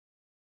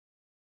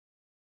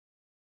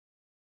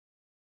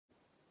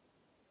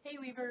Hey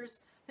Weavers,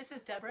 this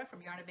is Deborah from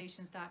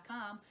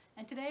yarnovations.com,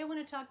 and today I want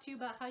to talk to you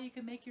about how you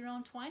can make your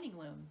own twining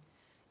loom.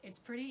 It's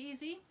pretty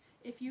easy.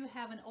 If you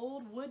have an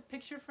old wood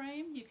picture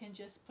frame, you can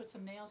just put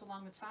some nails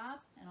along the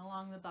top and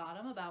along the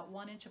bottom about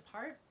 1 inch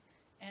apart,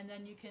 and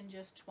then you can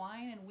just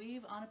twine and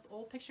weave on an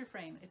old picture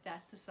frame if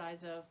that's the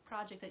size of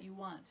project that you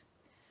want.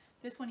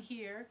 This one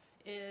here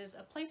is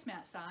a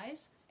placemat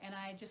size, and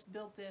I just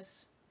built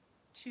this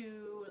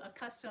to a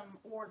custom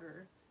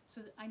order, so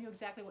that I knew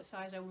exactly what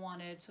size I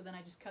wanted, so then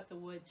I just cut the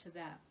wood to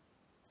that.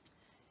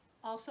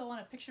 Also on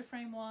a picture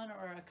frame one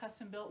or a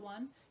custom built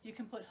one, you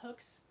can put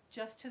hooks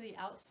just to the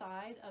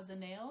outside of the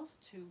nails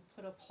to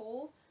put a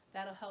pole.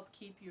 That'll help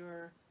keep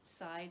your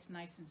sides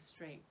nice and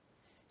straight.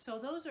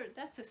 So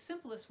that's the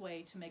simplest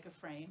way to make a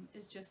frame,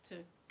 is just to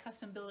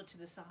custom build it to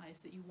the size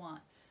that you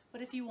want.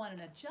 But if you want an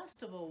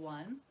adjustable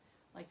one,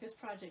 like this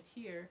project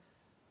here,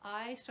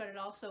 I started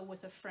also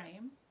with a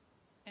frame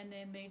and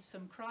then made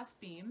some cross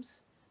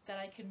beams that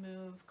I can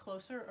move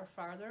closer or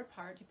farther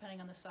apart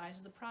depending on the size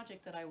of the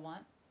project that I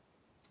want.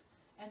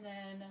 And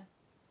then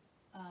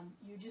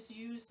you just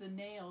use the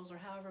nails, or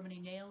however many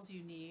nails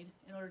you need,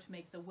 in order to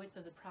make the width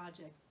of the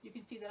project. You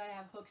can see that I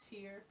have hooks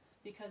here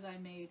because I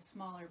made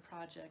smaller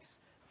projects.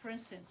 For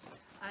instance,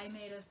 I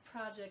made a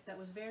project that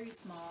was very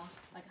small,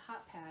 like a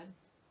hot pad,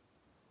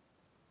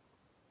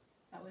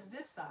 that was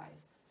this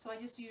size. So I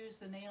just used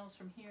the nails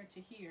from here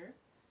to here,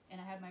 and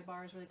I had my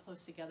bars really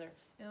close together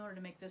in order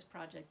to make this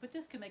project. But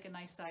this can make a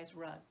nice size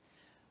rug.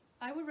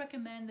 I would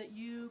recommend that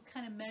you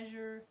kind of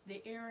measure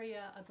the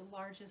area of the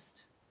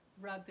largest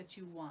rug that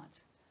you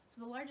want.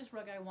 So the largest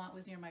rug I want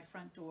was near my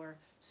front door,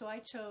 so I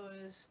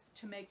chose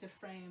to make the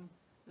frame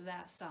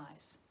that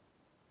size.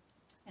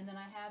 And then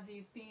I have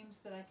these beams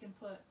that I can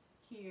put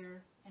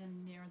here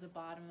and near the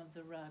bottom of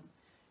the rug.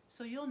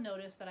 So you'll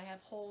notice that I have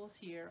holes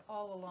here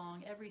all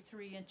along every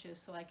 3 inches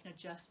so I can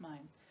adjust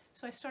mine.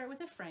 So I start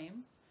with a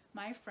frame.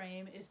 My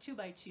frame is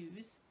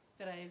 2x2s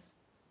that I've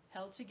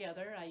held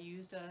together. I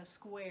used a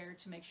square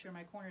to make sure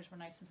my corners were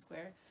nice and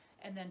square,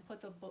 and then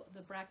put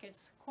the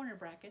brackets, corner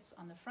brackets,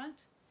 on the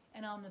front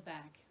and on the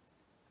back.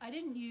 I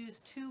didn't use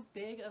too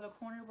big of a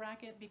corner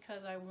bracket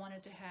because I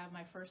wanted to have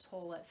my first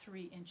hole at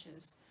 3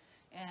 inches.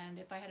 And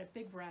if I had a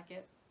big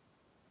bracket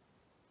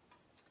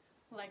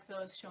like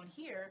those shown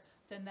here,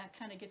 then that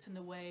kind of gets in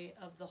the way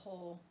of the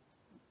hole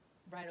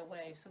right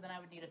away. So then I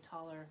would need a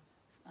taller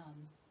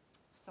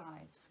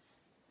sides.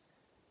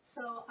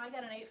 So I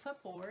got an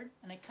 8-foot board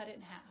and I cut it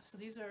in half. So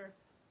these are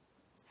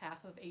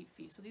half of 8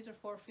 feet. So these are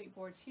 4 feet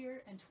boards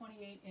here and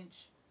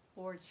 28-inch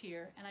boards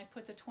here. And I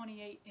put the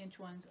 28-inch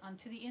ones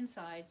onto the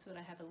inside so that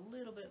I have a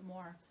little bit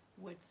more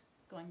width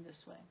going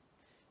this way.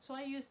 So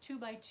I use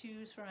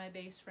 2x2s for my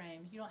base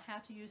frame. You don't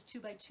have to use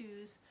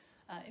 2x2s.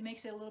 It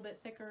makes it a little bit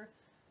thicker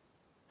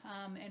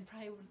and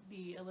probably would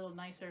be a little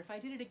nicer. If I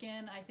did it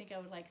again, I think I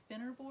would like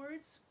thinner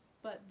boards,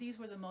 but these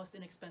were the most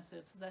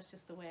inexpensive, so that's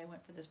just the way I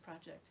went for this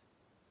project.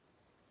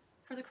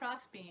 For the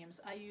cross beams,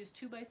 I used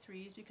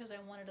 2x3s because I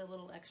wanted a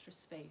little extra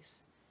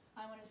space.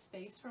 I wanted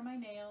space for my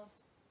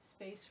nails,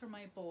 space for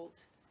my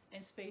bolt,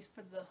 and space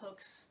for the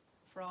hooks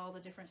for all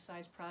the different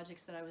size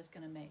projects that I was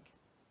going to make.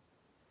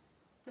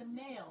 The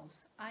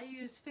nails, I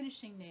used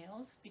finishing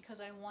nails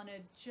because I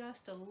wanted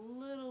just a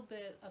little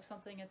bit of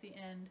something at the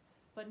end,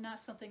 but not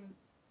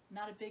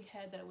a big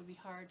head that it would be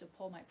hard to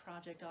pull my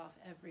project off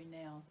every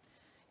nail.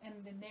 And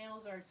the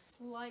nails are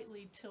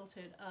slightly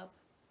tilted up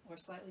or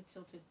slightly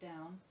tilted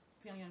down,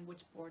 depending on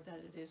which board that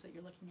it is that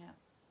you're looking at.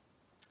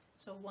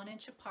 So 1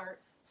 inch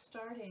apart,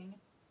 starting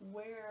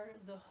where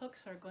the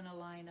hooks are going to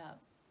line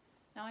up.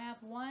 Now I have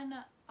one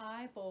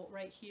eye bolt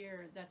right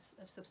here that's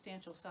of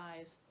substantial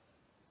size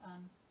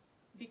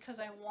because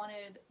I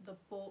wanted the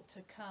bolt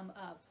to come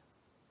up.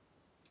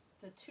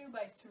 The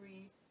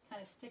 2x3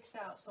 kind of sticks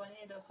out, so I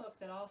needed a hook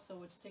that also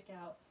would stick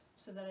out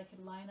so that I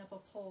could line up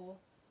a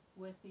pole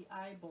with the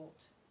eye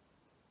bolt.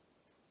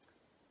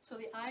 So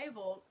the eye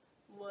bolt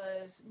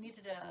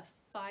needed a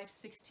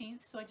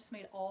 5/16, so I just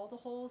made all the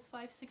holes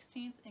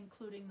 5/16,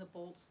 including the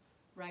bolts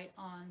right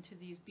onto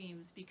these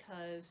beams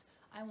because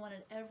I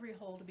wanted every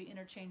hole to be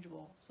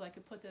interchangeable, so I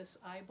could put this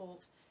eye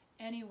bolt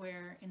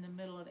anywhere in the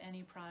middle of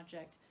any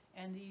project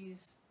and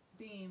these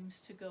beams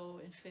to go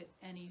and fit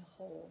any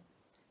hole.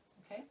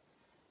 Okay,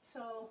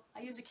 so I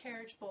use a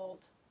carriage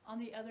bolt. On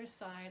the other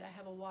side I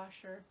have a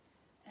washer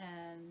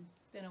and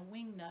then a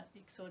wing nut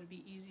so it'd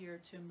be easier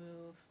to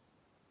move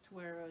to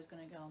where I was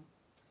going to go.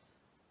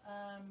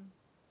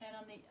 And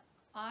on the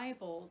eye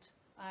bolt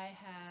I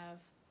have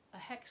a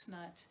hex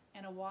nut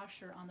and a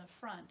washer on the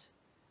front.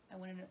 I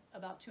went in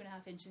about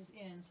 2.5 inches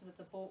in so that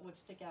the bolt would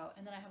stick out,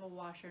 and then I have a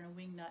washer and a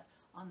wing nut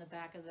on the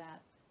back of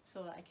that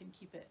so that I can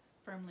keep it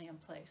firmly in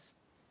place.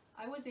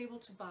 I was able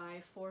to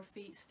buy 4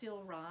 feet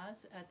steel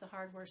rods at the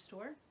hardware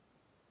store.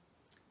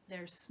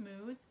 They're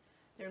smooth.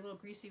 They're a little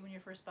greasy when you're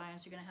first buying,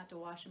 so you're going to have to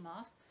wash them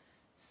off.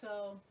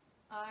 So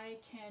I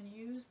can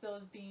use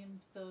those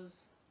beams,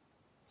 those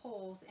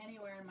poles,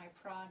 anywhere in my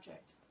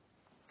project.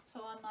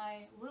 So on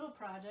my little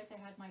project,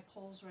 I had my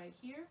poles right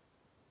here,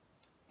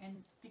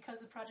 and because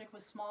the project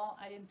was small,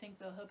 I didn't think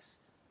the hooks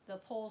the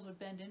poles would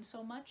bend in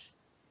so much.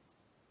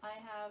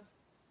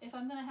 If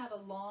I'm going to have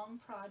a long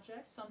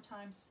project,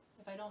 sometimes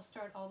if I don't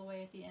start all the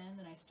way at the end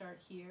and I start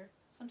here,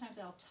 sometimes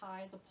I'll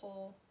tie the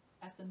pole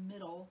at the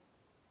middle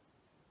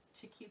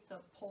to keep the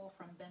pole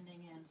from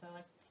bending in. So I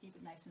like to keep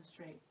it nice and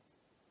straight.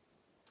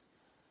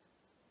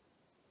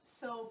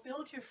 So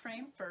build your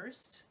frame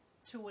first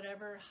to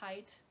whatever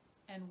height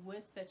and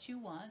width that you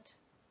want.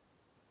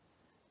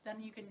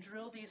 Then you can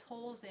drill these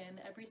holes in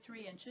every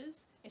 3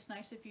 inches. It's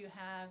nice if you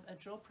have a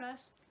drill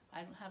press.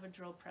 I don't have a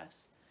drill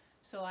press,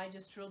 so I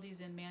just drill these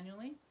in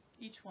manually,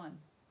 each one.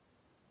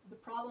 The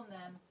problem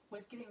then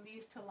was getting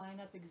these to line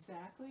up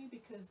exactly,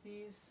 because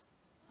these,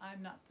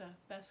 I'm not the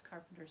best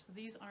carpenter, so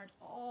these aren't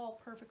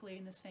all perfectly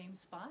in the same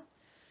spot.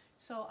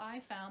 So I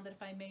found that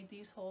if I made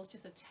these holes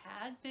just a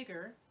tad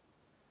bigger,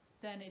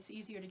 then it's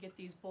easier to get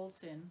these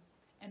bolts in.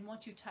 And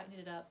once you tighten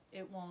it up,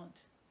 it won't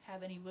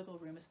have any wiggle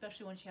room,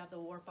 especially once you have the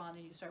warp on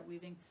and you start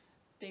weaving.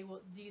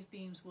 These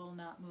beams will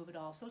not move at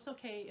all. So it's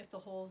okay if the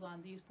holes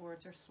on these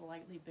boards are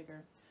slightly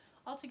bigger.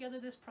 Altogether,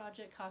 this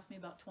project cost me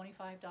about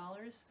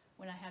 $25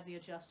 when I had the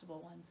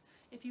adjustable ones.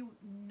 If you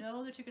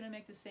know that you're going to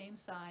make the same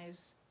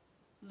size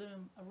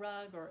loom, a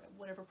rug, or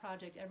whatever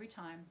project every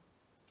time,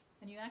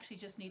 then you actually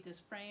just need this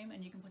frame,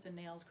 and you can put the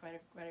nails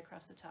right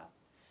across the top.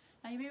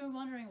 Now you may be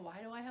wondering, why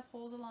do I have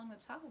holes along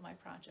the top of my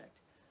project?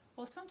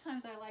 Well,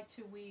 sometimes I like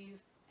to weave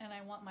and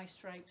I want my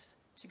stripes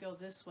to go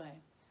this way.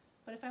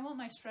 But if I want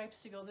my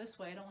stripes to go this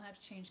way, I don't have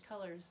to change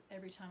colors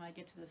every time I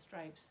get to the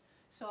stripes.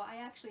 So I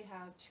actually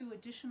have 2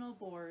 additional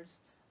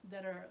boards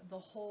that are the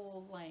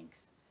whole length,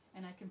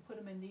 and I can put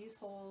them in these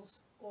holes,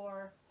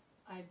 or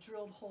I've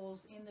drilled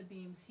holes in the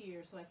beams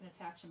here so I can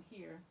attach them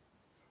here.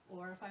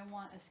 Or if I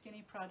want a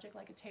skinny project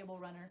like a table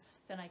runner,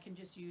 then I can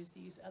just use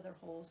these other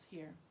holes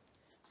here.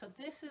 So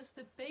this is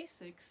the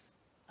basics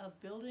of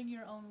building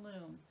your own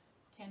loom.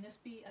 Can this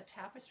be a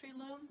tapestry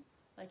loom,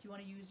 like you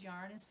want to use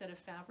yarn instead of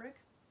fabric?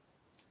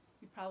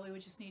 You probably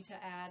would just need to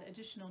add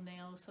additional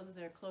nails so that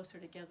they're closer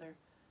together.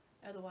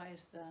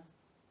 Otherwise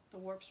the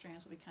warp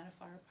strands will be kind of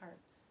far apart.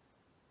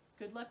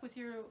 Good luck with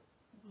your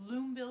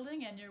loom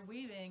building and your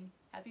weaving.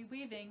 Happy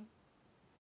weaving!